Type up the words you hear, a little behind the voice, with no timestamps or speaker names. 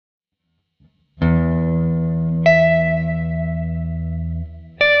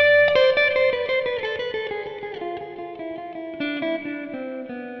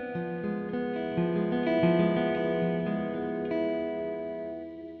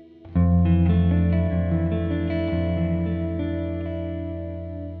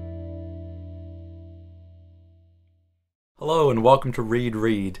Hello and welcome to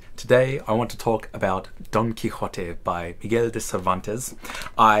Read. Today I want to talk about Don Quixote by Miguel de Cervantes.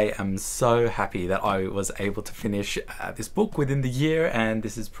 I am so happy that I was able to finish this book within the year, and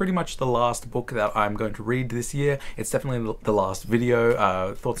this is pretty much the last book that I'm going to read this year. It's definitely the last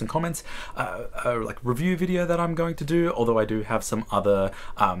video, thoughts and comments, like review video that I'm going to do, although I do have some other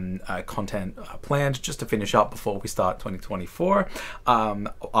content planned just to finish up before we start 2024.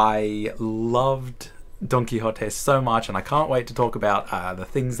 I loved Don Quixote so much, and I can't wait to talk about the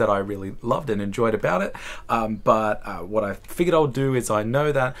things that I really loved and enjoyed about it. But what I figured I would do is, I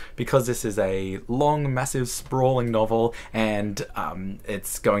know that because this is a long, massive, sprawling novel, and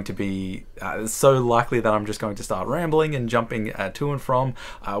it's going to be so likely that I'm just going to start rambling and jumping to and from.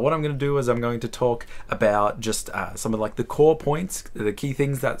 What I'm going to do is I'm going to talk about just some of like the core points, the key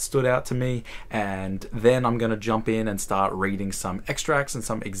things that stood out to me, and then I'm going to jump in and start reading some extracts and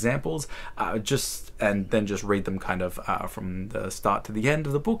some examples, and then just read them kind of from the start to the end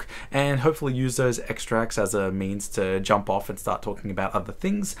of the book, and hopefully use those extracts as a means to jump off and start talking about other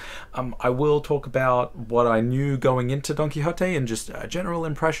things. I will talk about what I knew going into Don Quixote and just general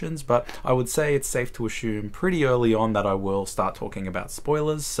impressions, but I would say it's safe to assume pretty early on that I will start talking about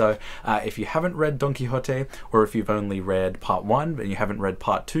spoilers. So if you haven't read Don Quixote, or if you've only read part 1 and you haven't read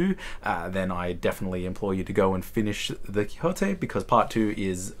part 2, then I definitely implore you to go and finish the Quixote, because part 2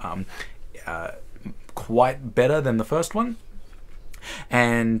 is quite better than the first one.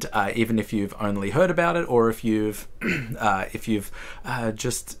 And even if you've only heard about it, or if you've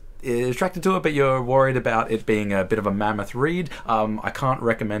just attracted to it but you're worried about it being a bit of a mammoth read, I can't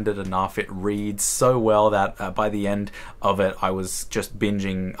recommend it enough. It reads so well that by the end of it I was just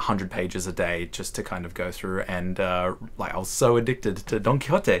binging 100 pages a day just to kind of go through, and like I was so addicted to Don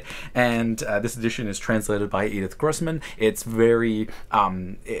Quixote. And this edition is translated by Edith Grossman. It's very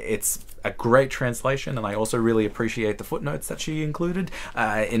it's a great translation, and I also really appreciate the footnotes that she included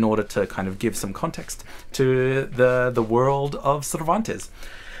in order to kind of give some context to the world of Cervantes.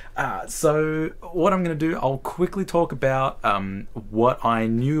 So what I'm going to do, I'll quickly talk about what I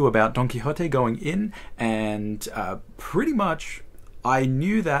knew about Don Quixote going in, and pretty much I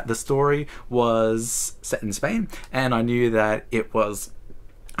knew that the story was set in Spain, and I knew that it was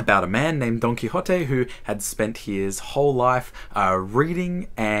about a man named Don Quixote who had spent his whole life reading,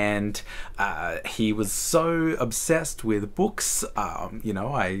 and he was so obsessed with books. I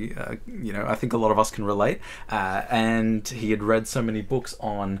think a lot of us can relate. And he had read so many books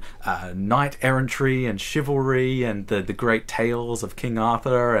on knight errantry and chivalry, and the great tales of King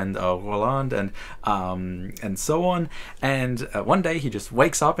Arthur and Roland and so on. And one day he just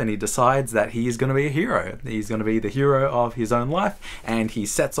wakes up and he decides that he is going to be a hero. He's going to be the hero of his own life, and he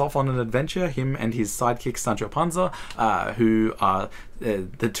sets off on an adventure, him and his sidekick Sancho Panza, who are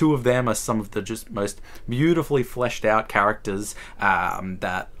the two of them are some of the just most beautifully fleshed out characters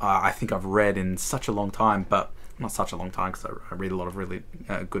that I think I've read in such a long time, but not such a long time because I read a lot of really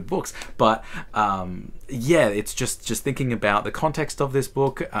good books. But yeah, it's just thinking about the context of this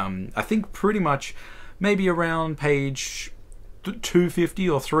book. I think pretty much maybe around page 250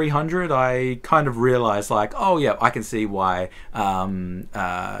 or 300 I kind of realized, like, oh yeah, I can see why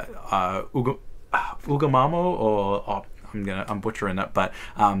Ugamamo, or I'm butchering it, but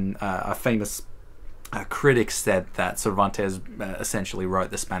a famous critic said that Cervantes essentially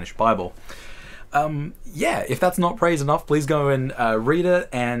wrote the Spanish Bible. Yeah, if that's not praise enough, please go and read it.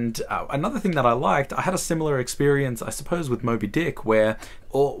 And another thing that I liked, I had a similar experience, I suppose, with Moby Dick, where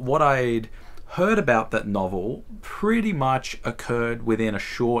what I'd heard about that novel pretty much occurred within a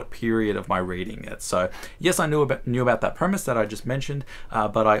short period of my reading it. So yes, I knew about that premise that I just mentioned,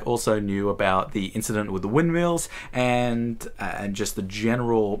 but I also knew about the incident with the windmills and just the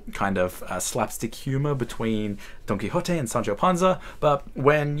general kind of slapstick humor between Don Quixote and Sancho Panza. But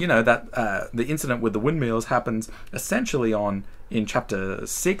when that the incident with the windmills happens essentially in chapter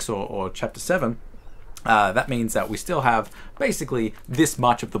 6 or chapter 7. That means that we still have basically this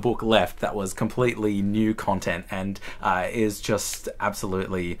much of the book left that was completely new content, and is just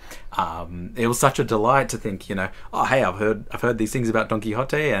absolutely it was such a delight to think, oh hey, I've heard these things about Don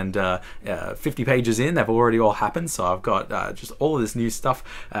Quixote, and 50 pages in, they've already all happened, so I've got just all of this new stuff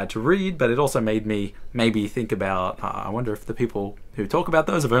to read. But it also made me maybe think about, I wonder if the people who talk about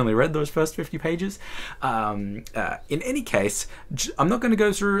those have only read those first 50 pages. In any case, I'm not going to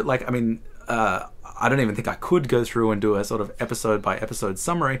go through, I don't even think I could go through and do a sort of episode by episode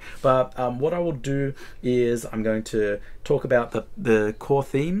summary, but what I will do is I'm going to talk about the core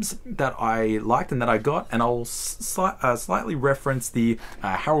themes that I liked and that I got, and I'll slightly reference the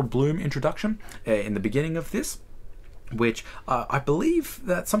Harold Bloom introduction in the beginning of this. which I believe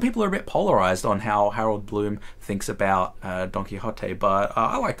that some people are a bit polarized on how Harold Bloom thinks about Don Quixote, but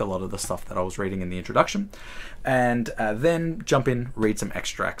I liked a lot of the stuff that I was reading in the introduction, and then jump in, read some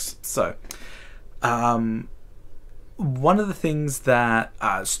extracts. So, one of the things that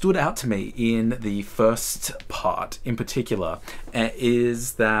stood out to me in the first part in particular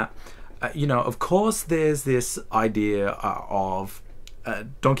is that, of course there's this idea of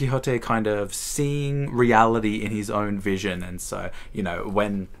Don Quixote kind of seeing reality in his own vision. And so,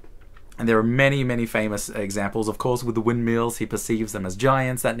 and there are many, many famous examples. Of course, with the windmills, he perceives them as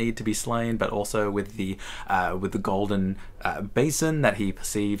giants that need to be slain, but also with the golden basin that he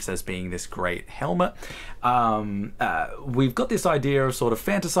perceives as being this great helmet. We've got this idea of sort of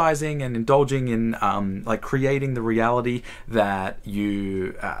fantasizing and indulging in like creating the reality that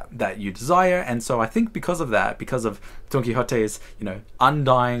you desire. And so I think because of that, because of Don Quixote's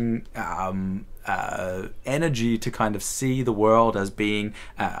undying energy to kind of see the world as being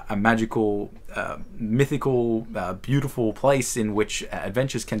a magical, mythical, beautiful place in which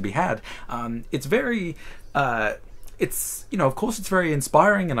adventures can be had. It's very, of course it's very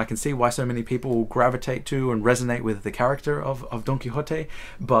inspiring, and I can see why so many people gravitate to and resonate with the character of Don Quixote.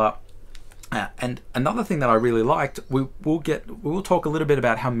 But and another thing that I really liked, we will talk a little bit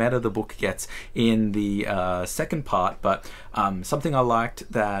about how meta the book gets in the second part, but something I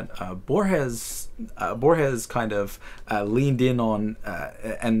liked that Borges kind of leaned in on,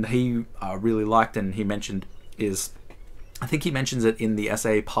 and he really liked, and he mentioned, is, I think he mentions it in the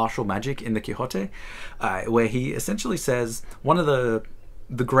essay Partial Magic in the Quixote, where he essentially says one of the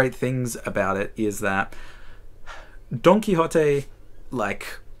great things about it is that Don Quixote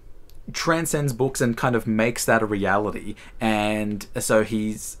transcends books and kind of makes that a reality, and so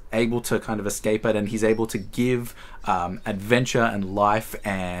he's able to kind of escape it, and he's able to give adventure and life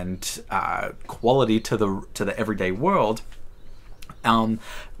and quality to the everyday world.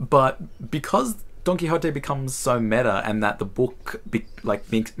 But because Don Quixote becomes so meta, and that the book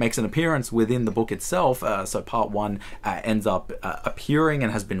makes an appearance within the book itself, so part 1 ends up appearing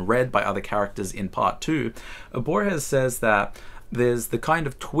and has been read by other characters in part 2, Borges says that there's the kind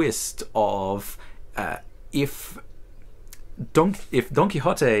of twist of if Don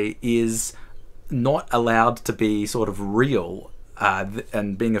Quixote is not allowed to be sort of real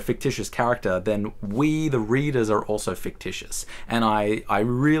and being a fictitious character, then we, the readers, are also fictitious. And I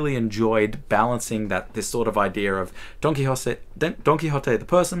really enjoyed balancing this sort of idea of Don Quixote the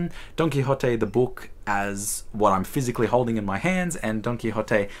person, Don Quixote the book as what I'm physically holding in my hands, and Don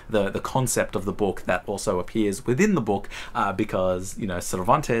Quixote the concept of the book that also appears within the book, because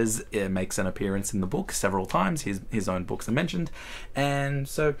Cervantes makes an appearance in the book several times. His own books are mentioned, and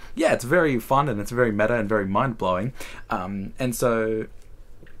so yeah, it's very fun, and it's very meta and very mind-blowing.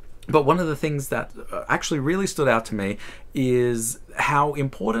 But one of the things that actually really stood out to me is how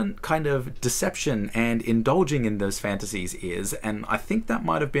important kind of deception and indulging in those fantasies is, and I think that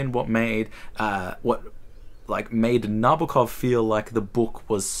might have been what made Nabokov feel like the book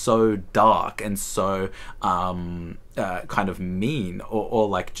was so dark and so kind of mean, or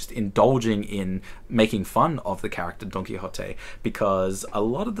like just indulging in making fun of the character Don Quixote, because a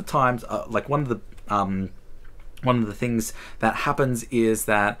lot of the times, one of the things that happens is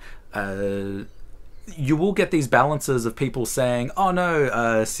that you will get these balances of people saying, "Oh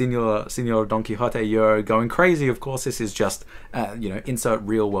no, Senor Don Quixote, you're going crazy. Of course, this is just insert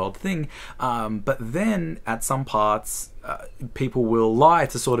real world thing." But then at some parts, people will lie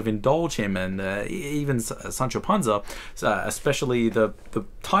to sort of indulge him, and even Sancho Panza, especially the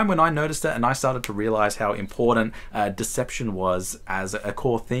time when I noticed it and I started to realize how important deception was as a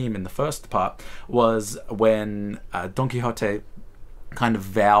core theme in the first part, was when Don Quixote kind of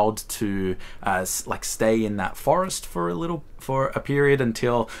vowed to stay in that forest for a period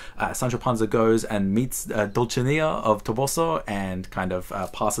until Sancho Panza goes and meets Dulcinea of Toboso and kind of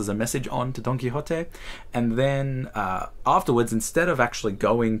passes a message on to Don Quixote, and then afterwards, instead of actually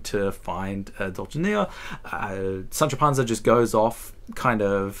going to find Dulcinea, Sancho Panza just goes off, kind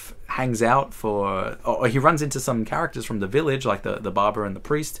of hangs out or he runs into some characters from the village, like the barber and the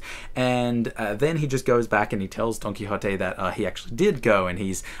priest, and then he just goes back and he tells Don Quixote that he actually did go, and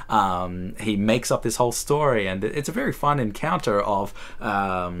he makes up this whole story, and it's a very fun encounter of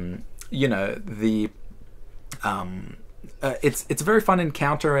it's a very fun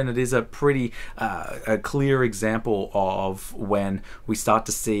encounter, and it is a pretty a clear example of when we start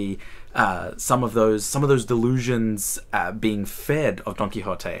to see some of those delusions being fed of Don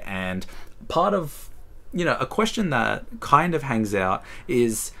Quixote. And part of a question that kind of hangs out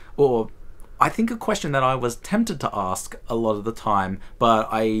is, or I think a question that I was tempted to ask a lot of the time, but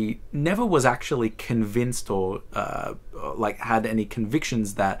I never was actually convinced or like had any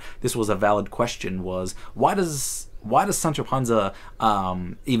convictions that this was a valid question was, why does Sancho Panza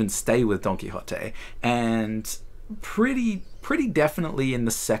even stay with Don Quixote? And pretty definitely in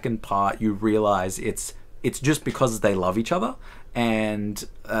the second part you realize it's just because they love each other, and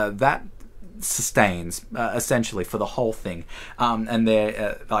that sustains essentially for the whole thing. And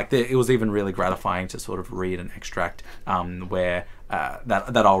it was even really gratifying to sort of read an extract where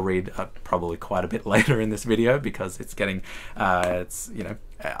that I'll read probably quite a bit later in this video, because it's getting I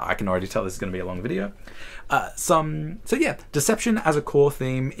can already tell this is going to be a long video. So yeah, deception as a core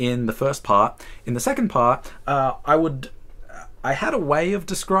theme in the first part. In the second part, I had a way of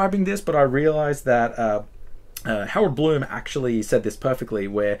describing this, but I realized that Harold Bloom actually said this perfectly,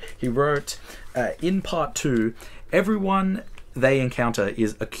 where he wrote, in part 2, everyone they encounter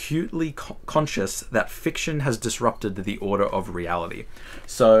is acutely conscious that fiction has disrupted the order of reality.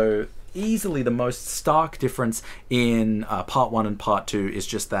 So easily the most stark difference in part 1 and part 2 is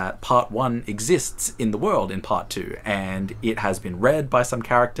just that part 1 exists in the world in part 2, and it has been read by some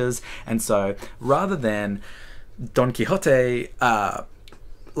characters, and so rather than Don Quixote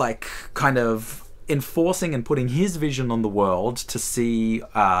kind of enforcing and putting his vision on the world to see,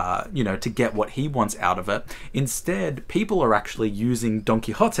 to get what he wants out of it, instead people are actually using Don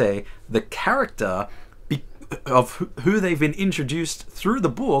Quixote, the character of who they've been introduced through the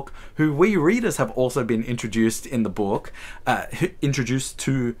book, who we readers have also been introduced in the book, introduced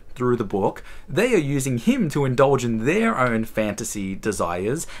to through the book. They are using him to indulge in their own fantasy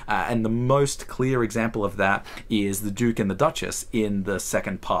desires, and the most clear example of that is the Duke and the Duchess in the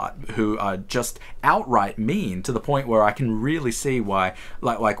second part, who are just outright mean, to the point where I can really see why,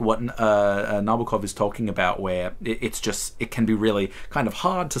 like what Nabokov is talking about, where it can be really kind of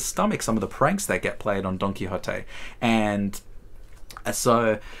hard to stomach some of the pranks that get played on Don Quixote. And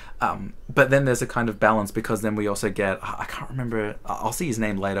so but then there's a kind of balance, because then we also get, I can't remember, I'll see his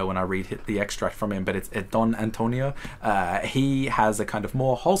name later when I read the extract from him, but it's Don Antonio. He has a kind of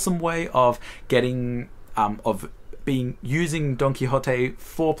more wholesome way of getting, using Don Quixote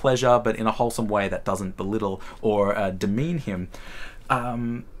for pleasure, but in a wholesome way that doesn't belittle or demean him.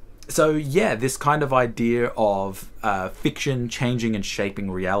 So yeah, this kind of idea of fiction changing and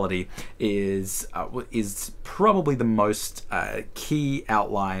shaping reality is probably the most key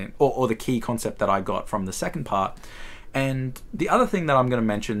outline, or the key concept that I got from the second part. And the other thing that I'm going to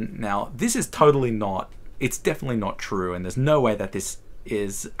mention now, this is it's definitely not true, and there's no way that this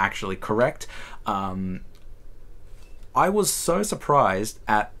is actually correct. I was so surprised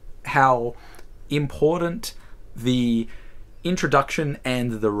at how important the introduction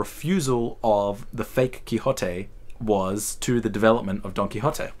and the refusal of the fake Quixote was to the development of Don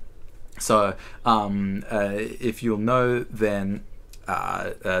Quixote. So if you'll know, then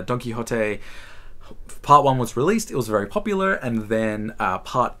Don Quixote part 1 was released, it was very popular, and then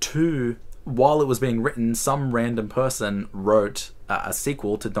part 2, while it was being written, some random person wrote a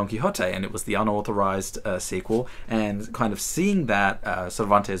sequel to Don Quixote, and it was the unauthorized sequel. And kind of seeing that,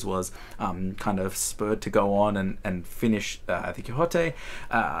 Cervantes was kind of spurred to go on and finish the Quixote,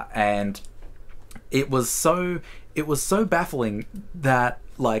 and it was so baffling that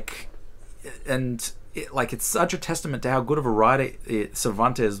it's such a testament to how good of a writer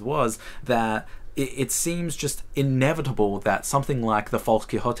Cervantes was, that it seems just inevitable that something like the false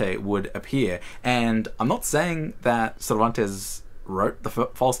Quixote would appear. And I'm not saying that Cervantes wrote the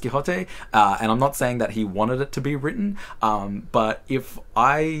false Quixote, and I'm not saying that he wanted it to be written, but if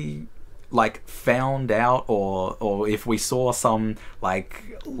I found out, or if we saw some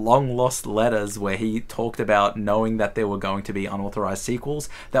long lost letters where he talked about knowing that there were going to be unauthorized sequels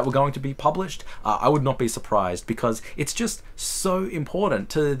that were going to be published, I would not be surprised, because it's just so important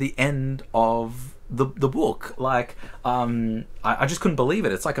to the end of the book. I just couldn't believe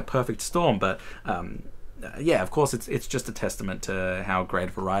it. It's like a perfect storm. But yeah, of course it's just a testament to how great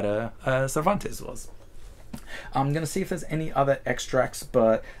of a writer Cervantes was. I'm going to see if there's any other extracts,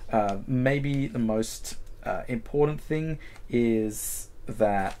 but maybe the most important thing is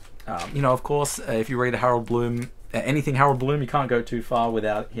that, of course, if you read Harold Bloom, anything Harold Bloom, you can't go too far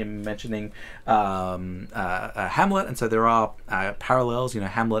without him mentioning Hamlet, and so there are parallels.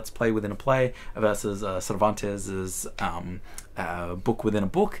 Hamlet's play within a play versus Cervantes's book within a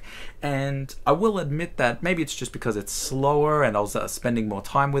book. And I will admit that maybe it's just because it's slower and I was spending more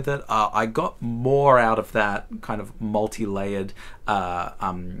time with it. I got more out of that kind of multi-layered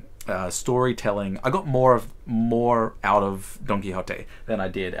storytelling. I got more out of Don Quixote than I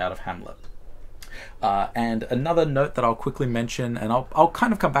did out of Hamlet. And another note that I'll quickly mention, and I'll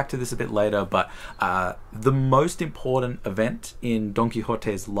kind of come back to this a bit later, but the most important event in Don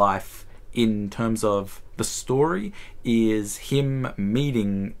Quixote's life in terms of the story is him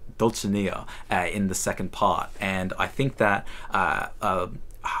meeting Dulcinea in the second part. And I think that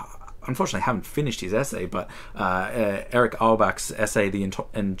unfortunately I haven't finished his essay, but Eric Auerbach's essay, The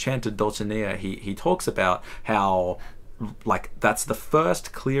Enchanted Dulcinea, he talks about how, like, that's the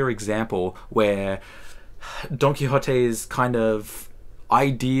first clear example where Don Quixote's kind of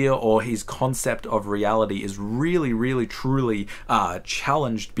idea or his concept of reality is really, really, truly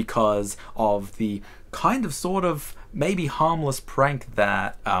challenged because of the kind of sort of maybe harmless prank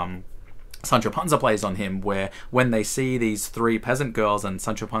that Sancho Panza plays on him, where when they see these three peasant girls and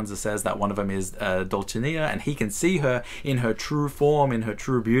Sancho Panza says that one of them is Dulcinea, and he can see her in her true form, in her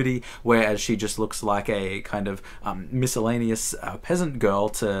true beauty, whereas she just looks like a kind of miscellaneous peasant girl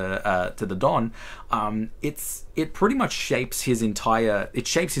to the Don. It pretty much shapes his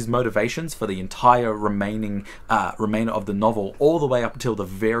motivations for the entire remainder of the novel, all the way up until the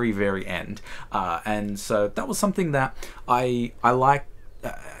very, very end. And so that was something that I liked.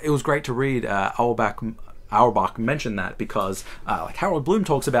 It was great to read Auerbach mention that, because like Harold Bloom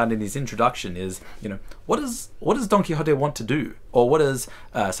talks about in his introduction is, what does Don Quixote want to do, or what does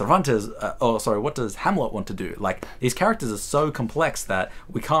what does Hamlet want to do? Like, these characters are so complex that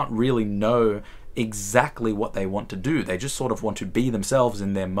we can't really know exactly what they want to do. They just sort of want to be themselves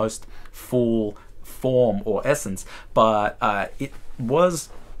in their most full form or essence. But it was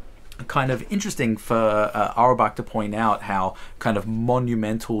kind of interesting for Auerbach to point out how kind of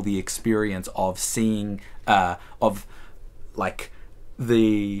monumental the experience of seeing of like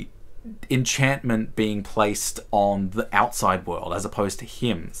the enchantment being placed on the outside world as opposed to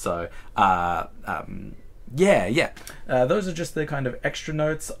him. So those are just the kind of extra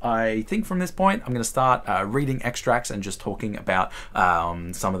notes. I think from this point I'm going to start reading extracts and just talking about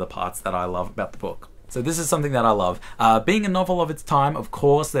some of the parts that I love about the book. So this is something that I love. Being a novel of its time, of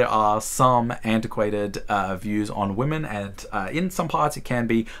course, there are some antiquated views on women, and in some parts it can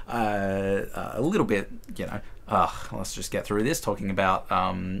be a little bit, let's just get through this, talking about,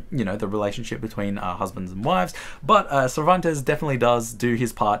 the relationship between husbands and wives. But Cervantes definitely does do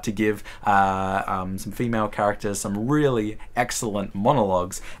his part to give some female characters some really excellent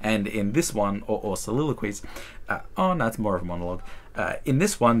monologues. And in this one, or soliloquies, it's more of a monologue. In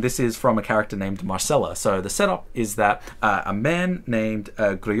this one, this is from a character named Marcella. So the setup is that a man named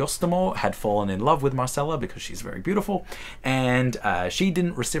Griostomo had fallen in love with Marcella because she's very beautiful, and she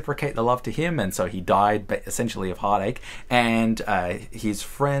didn't reciprocate the love to him, and so he died essentially of heartache. And his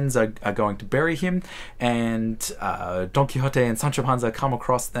friends are going to bury him, and Don Quixote and Sancho Panza come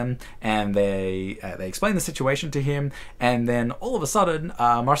across them, and they explain the situation to him, and then all of a sudden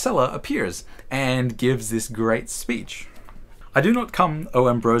Marcella appears and gives this great speech. I do not come, O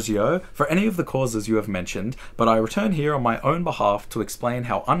Ambrosio, for any of the causes you have mentioned, but I return here on my own behalf to explain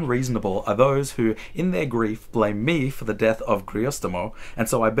how unreasonable are those who, in their grief, blame me for the death of Griostomo, and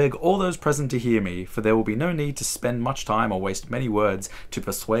so I beg all those present to hear me, for there will be no need to spend much time or waste many words to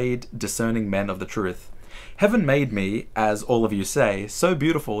persuade discerning men of the truth. Heaven made me, as all of you say, so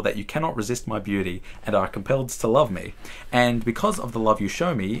beautiful that you cannot resist my beauty, and are compelled to love me, and because of the love you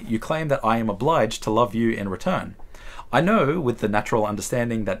show me, you claim that I am obliged to love you in return. I know, with the natural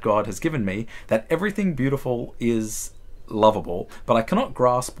understanding that God has given me, that everything beautiful is lovable, but I cannot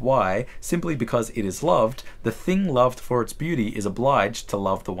grasp why, simply because it is loved, the thing loved for its beauty is obliged to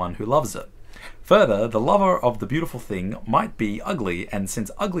love the one who loves it. Further, the lover of the beautiful thing might be ugly, and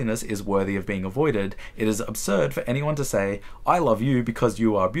since ugliness is worthy of being avoided, it is absurd for anyone to say, I love you because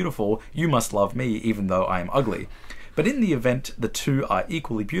you are beautiful, you must love me even though I am ugly. But in the event the two are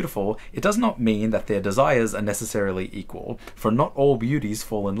equally beautiful, it does not mean that their desires are necessarily equal, for not all beauties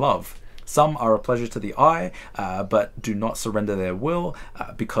fall in love. Some are a pleasure to the eye, but do not surrender their will,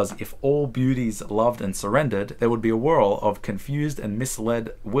 because if all beauties loved and surrendered, there would be a whirl of confused and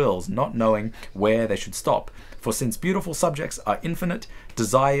misled wills, not knowing where they should stop. For since beautiful subjects are infinite,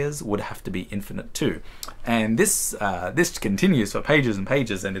 desires would have to be infinite too. And this continues for pages and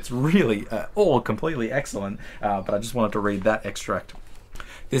pages, and it's really all completely excellent, but I just wanted to read that extract.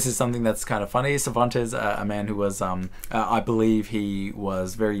 This is something that's kind of funny. Cervantes, a man who was, I believe he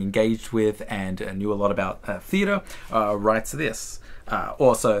was very engaged with and knew a lot about theatre, writes this.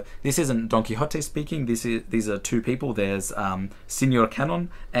 Also, this isn't Don Quixote speaking. These are two people. There's Signor Canon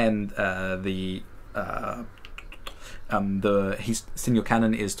and Signor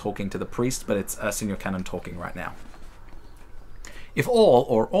Canon is talking to the priest, but it's Signor Canon talking right now. If all,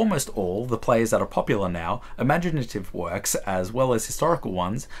 or almost all, the plays that are popular now, imaginative works as well as historical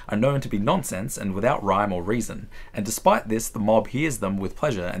ones, are known to be nonsense and without rhyme or reason, and despite this the mob hears them with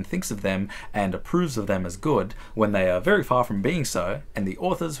pleasure and thinks of them and approves of them as good, when they are very far from being so, and the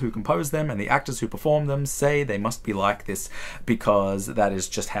authors who compose them and the actors who perform them say they must be like this because that is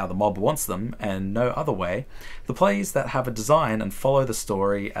just how the mob wants them, and no other way. The plays that have a design and follow the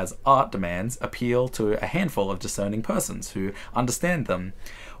story as art demands appeal to a handful of discerning persons who understand them,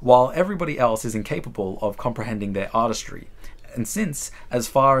 while everybody else is incapable of comprehending their artistry. And since, as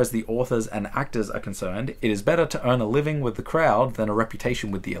far as the authors and actors are concerned, it is better to earn a living with the crowd than a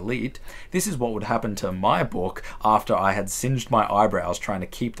reputation with the elite, this is what would happen to my book after I had singed my eyebrows trying to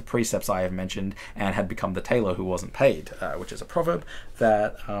keep the precepts I have mentioned and had become the tailor who wasn't paid, which is a proverb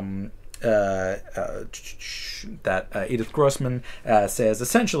that Edith Grossman says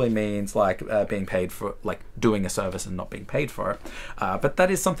essentially means like being paid for, like doing a service and not being paid for it. But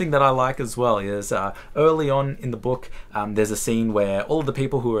that is something that I like as well. Is early on in the book, there's a scene where all of the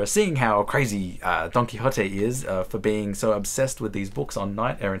people who are seeing how crazy Don Quixote is for being so obsessed with these books on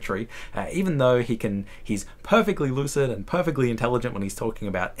knight errantry, even though he's perfectly lucid and perfectly intelligent when he's talking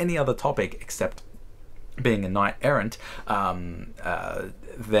about any other topic except being a knight errant,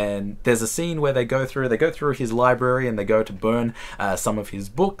 then there's a scene where they go through his library and they go to burn some of his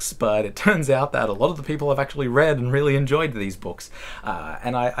books, but it turns out that a lot of the people have actually read and really enjoyed these books,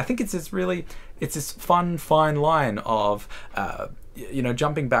 and I think it's this fun fine line of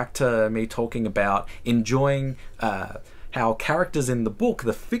jumping back to me talking about enjoying how characters in the book,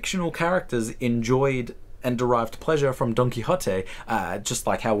 the fictional characters, enjoyed and derived pleasure from Don Quixote, just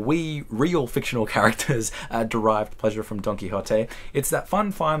like how we, real fictional characters, derived pleasure from Don Quixote. It's that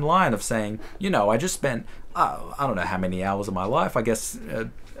fun, fine line of saying, I just spent, I don't know how many hours of my life, I guess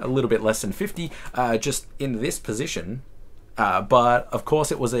a little bit less than 50, just in this position. But of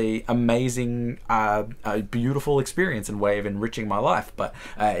course it was a amazing, a beautiful experience and way of enriching my life. But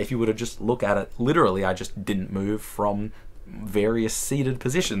if you were to just look at it literally, I just didn't move from various seated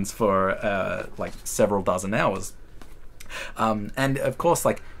positions for like several dozen hours, and of course,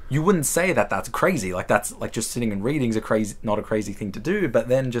 like, you wouldn't say that that's crazy, like that's like just sitting and reading is not a crazy thing to do, but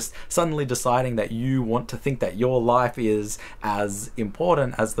then just suddenly deciding that you want to think that your life is as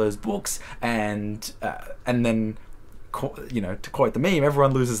important as those books, and then to quote the meme,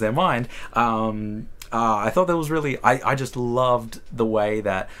 everyone loses their mind. I thought that was really, I just loved the way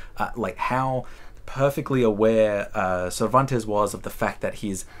that like how perfectly aware Cervantes was of the fact that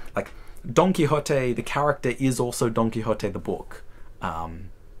he's like Don Quixote, the character, is also Don Quixote, the book,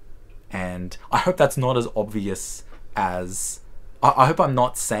 and I hope that's not as obvious as I hope I'm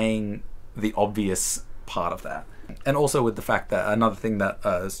not saying the obvious part of that. And also with the fact that another thing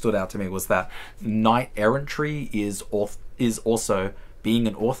that stood out to me was that knight errantry is also being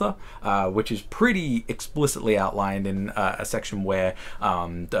an author, which is pretty explicitly outlined in a section where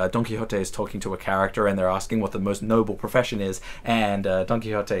Don Quixote is talking to a character and they're asking what the most noble profession is, and Don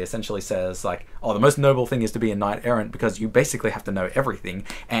Quixote essentially says like, oh, the most noble thing is to be a knight errant because you basically have to know everything,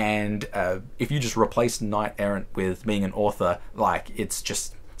 and if you just replace knight errant with being an author, like, it's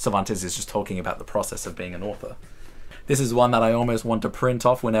just, Cervantes is just talking about the process of being an author. This is one that I almost want to print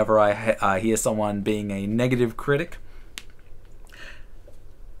off whenever I hear someone being a negative critic.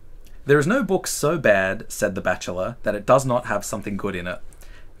 "There is no book so bad," said the bachelor, "that it does not have something good in it."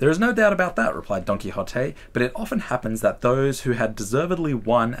 "There is no doubt about that," replied Don Quixote, "but it often happens that those who had deservedly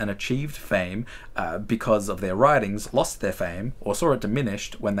won and achieved fame because of their writings lost their fame, or saw it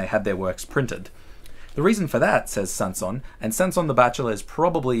diminished when they had their works printed. The reason for that," says Sanson, and Sanson the bachelor is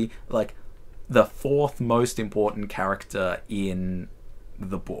probably like the fourth most important character in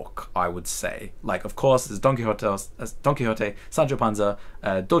the book, I would say. Like, of course, there's Don Quixote, Sancho Panza,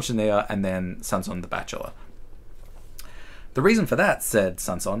 Dulcinea, and then Sanson the bachelor. "The reason for that," said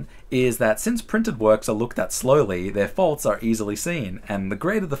Sanson, "is that since printed works are looked at slowly, their faults are easily seen, and the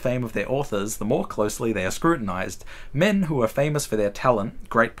greater the fame of their authors, the more closely they are scrutinized. Men who are famous for their talent,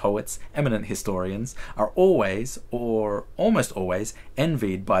 great poets, eminent historians, are always, or almost always,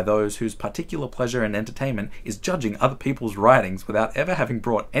 envied by those whose particular pleasure and entertainment is judging other people's writings without ever having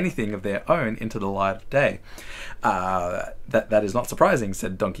brought anything of their own into the light of day." That is not surprising,"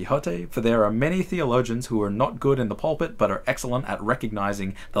 said Don Quixote, "for there are many theologians who are not good in the pulpit, but are excellent at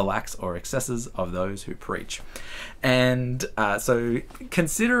recognizing the lacks or excesses of those who preach." And so,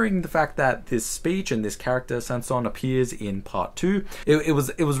 considering the fact that this speech and this character Sanson appears in part 2, it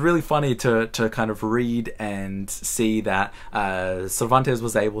was really funny to kind of read and see that Cervantes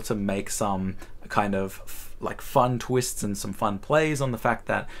was able to make some kind of like fun twists and some fun plays on the fact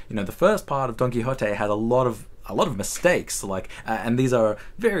that, the first part of Don Quixote had a lot of a lot of mistakes, like, and these are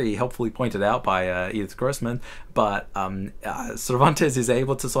very helpfully pointed out by Edith Grossman. But Cervantes is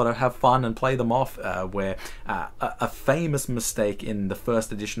able to sort of have fun and play them off. Where a famous mistake in the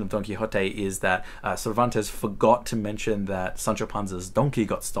first edition of Don Quixote is that Cervantes forgot to mention that Sancho Panza's donkey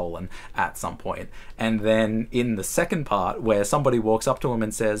got stolen at some point. And then in the second part, where somebody walks up to him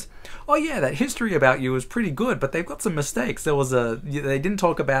and says, "Oh yeah, that history about you is pretty good, but they've got some mistakes. They didn't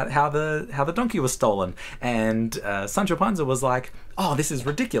talk about how the donkey was stolen." And Sancho Panza was like, "Oh, this is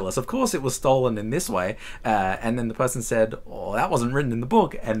ridiculous. Of course it was stolen in this way." And then the person said, "Oh, that wasn't written in the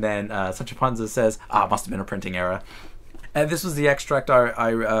book." And then Sancho Panza says, "Ah, it must have been a printing error." And this was the extract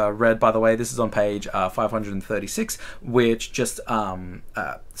I read, by the way. This is on page 536, which just...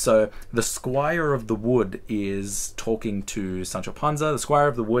 so the Squire of the Wood is talking to Sancho Panza. The Squire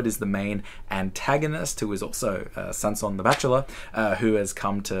of the Wood is the main antagonist, who is also Sanson the Bachelor, who has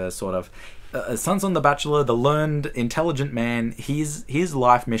come to sort of... Sanson the Bachelor, the learned, intelligent man, his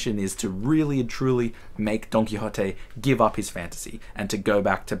life mission is to really and truly make Don Quixote give up his fantasy and to go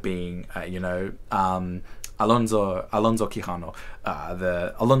back to being, Alonso Quijano,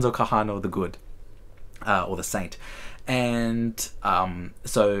 Alonso Quijano the Good, or the Saint. And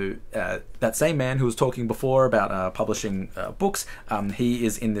so that same man who was talking before about publishing books, he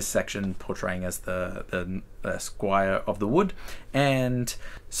is in this section portraying as the Squire of the Wood. And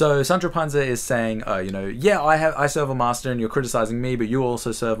so Sancho Panza is saying, yeah, I serve a master and you're criticizing me, but you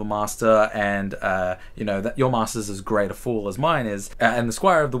also serve a master, and that your master's as great a fool as mine is. And the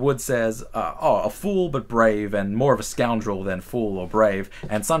Squire of the Wood says, a fool but brave, and more of a scoundrel than fool or brave.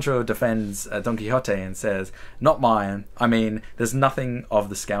 And Sancho defends Don Quixote and says, "Not mine. I mean, there's nothing of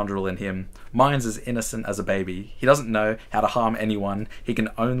the scoundrel in him. Mine's as innocent as a baby. He doesn't know how to harm anyone. He can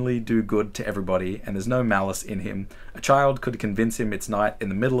only do good to everybody, and there's no malice in him. A child could convince him it's night in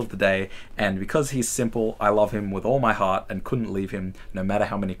the middle of the day, and because he's simple, I love him with all my heart and couldn't leave him, no matter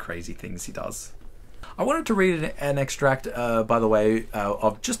how many crazy things he does." I wanted to read an extract, by the way,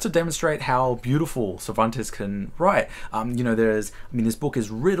 of just to demonstrate how beautiful Cervantes can write. This book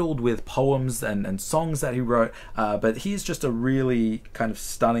is riddled with poems and songs that he wrote, but here's just a really kind of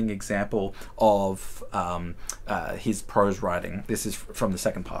stunning example of his prose writing. This is from the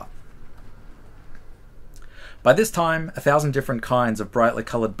second part. By this time, 1,000 different kinds of brightly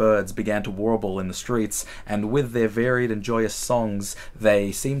coloured birds began to warble in the streets, and with their varied and joyous songs,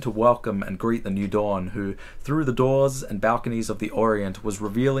 they seemed to welcome and greet the new dawn, who, through the doors and balconies of the Orient, was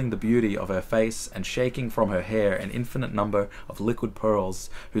revealing the beauty of her face and shaking from her hair an infinite number of liquid pearls,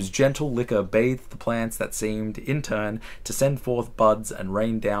 whose gentle liquor bathed the plants that seemed, in turn, to send forth buds and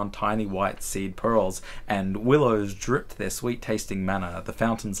rain down tiny white seed pearls, and willows dripped their sweet-tasting manna, the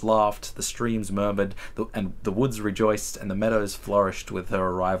fountains laughed, the streams murmured, and the woods rejoiced, and the meadows flourished with her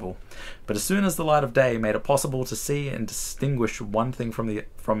arrival. But as soon as the light of day made it possible to see and distinguish one thing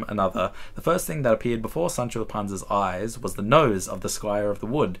from another, the first thing that appeared before Sancho Panza's eyes was the nose of the Squire of the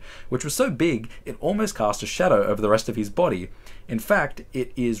Wood, which was so big it almost cast a shadow over the rest of his body. In fact,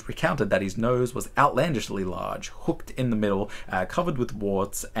 it is recounted that his nose was outlandishly large, hooked in the middle, covered with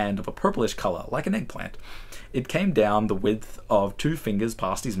warts, and of a purplish colour, like an eggplant. It came down the width of 2 fingers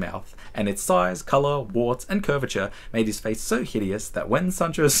past his mouth, and its size, colour, warts, and curvature made his face so hideous that when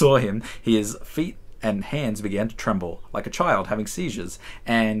Sancho saw him, his feet and hands began to tremble, like a child having seizures,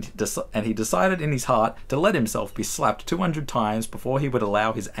 and he decided in his heart to let himself be slapped 200 times before he would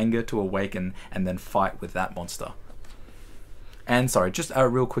allow his anger to awaken and then fight with that monster. And sorry, just a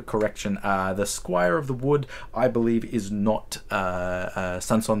real quick correction. The Squire of the Wood, I believe, is not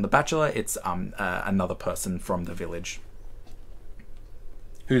Sanson the Bachelor. It's another person from the village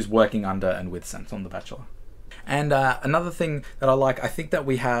who's working under and with Sanson the Bachelor. And another thing that I like, I think that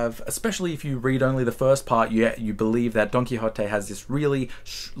we have, especially if you read only the first part, you believe that Don Quixote has this really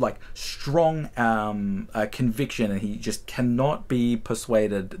strong conviction, and he just cannot be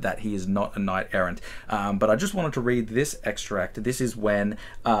persuaded that he is not a knight errant. But I just wanted to read this extract. This is when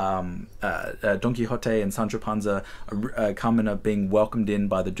Don Quixote and Sancho Panza come and are being welcomed in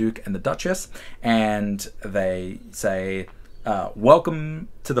by the Duke and the Duchess, and they say, "Welcome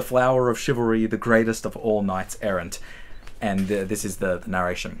to the flower of chivalry, the greatest of all knights errant." And this is the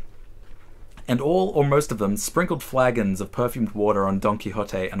narration. "And all or most of them sprinkled flagons of perfumed water on Don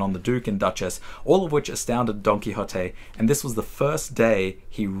Quixote and on the Duke and Duchess, all of which astounded Don Quixote, and this was the first day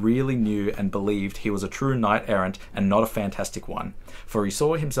he really knew and believed he was a true knight errant and not a fantastic one, for he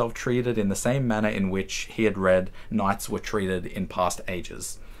saw himself treated in the same manner in which he had read knights were treated in past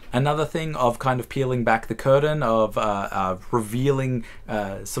ages." Another thing of kind of peeling back the curtain, of revealing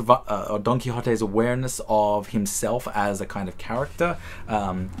Don Quixote's awareness of himself as a kind of character.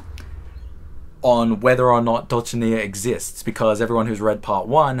 on whether or not Dulcinea exists, because everyone who's read part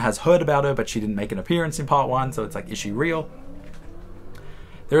 1 has heard about her, but she didn't make an appearance in part 1, so it's like, is she real?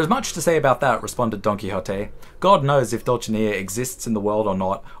 There is much to say about that, responded Don Quixote. God knows if Dulcinea exists in the world or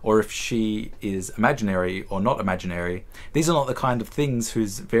not, or if she is imaginary or not imaginary. These are not the kind of things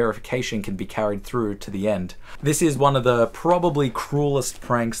whose verification can be carried through to the end. This is one of the probably cruelest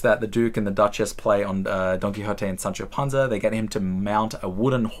pranks that the Duke and the Duchess play on Don Quixote and Sancho Panza. They get him to mount a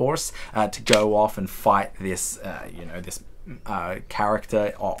wooden horse to go off and fight this, this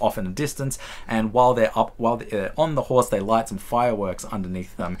character off in the distance, and while they're on the horse, they light some fireworks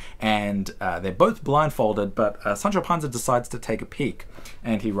underneath them, and they're both blindfolded, but Sancho Panza decides to take a peek,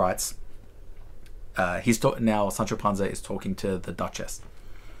 and he writes, now Sancho Panza is talking to the Duchess.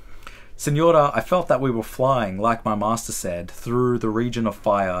 Senora, I felt that we were flying, like my master said, through the region of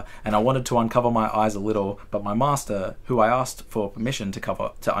fire, and I wanted to uncover my eyes a little, but my master, who I asked for permission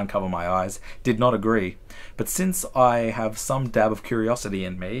to uncover my eyes, did not agree. But since I have some dab of curiosity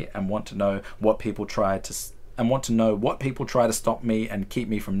in me and want to know what people try to stop me and keep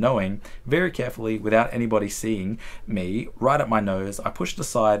me from knowing, very carefully, without anybody seeing me, right at my nose, I pushed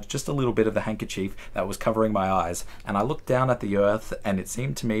aside just a little bit of the handkerchief that was covering my eyes, and I looked down at the earth, and it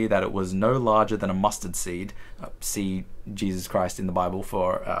seemed to me that it was no larger than a mustard seed. See Jesus Christ in the Bible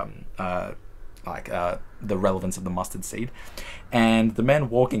for the relevance of the mustard seed, and the men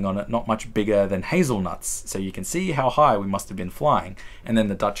walking on it not much bigger than hazelnuts, so you can see how high we must have been flying. And then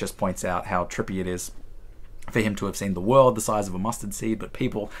the Duchess points out how trippy it is for him to have seen the world the size of a mustard seed, but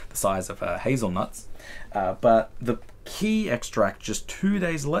people the size of hazelnuts. But the key extract, just 2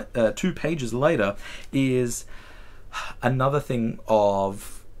 pages later, is another thing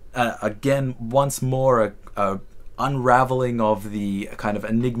of, again, once more, a unraveling of the kind of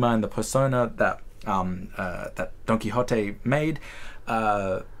enigma and the persona that that Don Quixote made.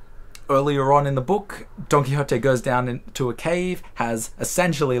 Earlier on in the book, Don Quixote goes down into a cave, has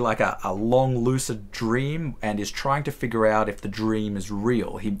essentially like a long lucid dream, and is trying to figure out if the dream is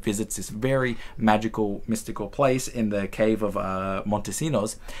real. He visits this very magical, mystical place in the cave of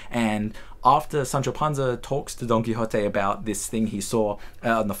Montesinos, and after Sancho Panza talks to Don Quixote about this thing he saw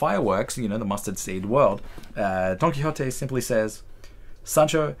on the fireworks, the mustard seed world, Don Quixote simply says,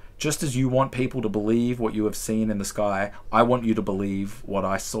 Sancho, just as you want people to believe what you have seen in the sky, I want you to believe what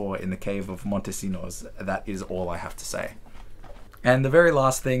I saw in the cave of Montesinos. That is all I have to say. And the very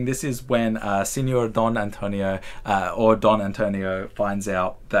last thing, this is when Senor Don Antonio, or Don Antonio, finds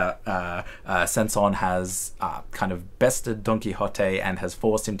out that Sanson has kind of bested Don Quixote and has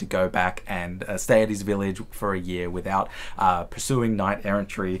forced him to go back and stay at his village for a year without pursuing knight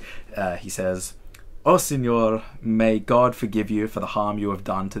errantry. He says, "Oh, Senor, may God forgive you for the harm you have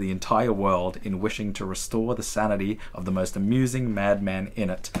done to the entire world in wishing to restore the sanity of the most amusing madman in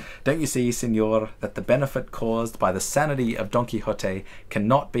it. Don't you see, Senor, that the benefit caused by the sanity of Don Quixote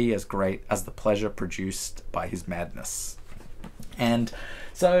cannot be as great as the pleasure produced by his madness?" And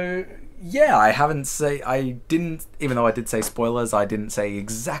so, yeah, even though I did say spoilers, I didn't say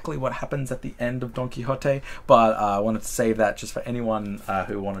exactly what happens at the end of Don Quixote, but I wanted to save that just for anyone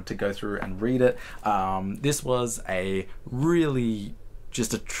who wanted to go through and read it. This was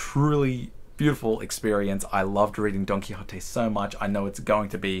just a truly beautiful experience. I loved reading Don Quixote so much. I know it's going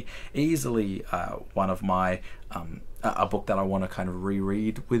to be easily one of my, a book that I want to kind of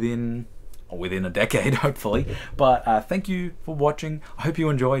reread within a decade, hopefully. But thank you for watching. I hope you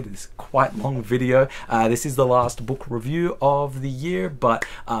enjoyed this quite long video. This is the last book review of the year, but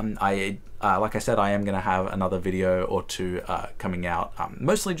like I said, I am going to have another video or two coming out,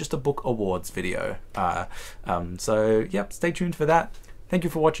 mostly just a book awards video. So yep, stay tuned for that. Thank you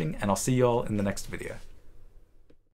for watching, and I'll see you all in the next video.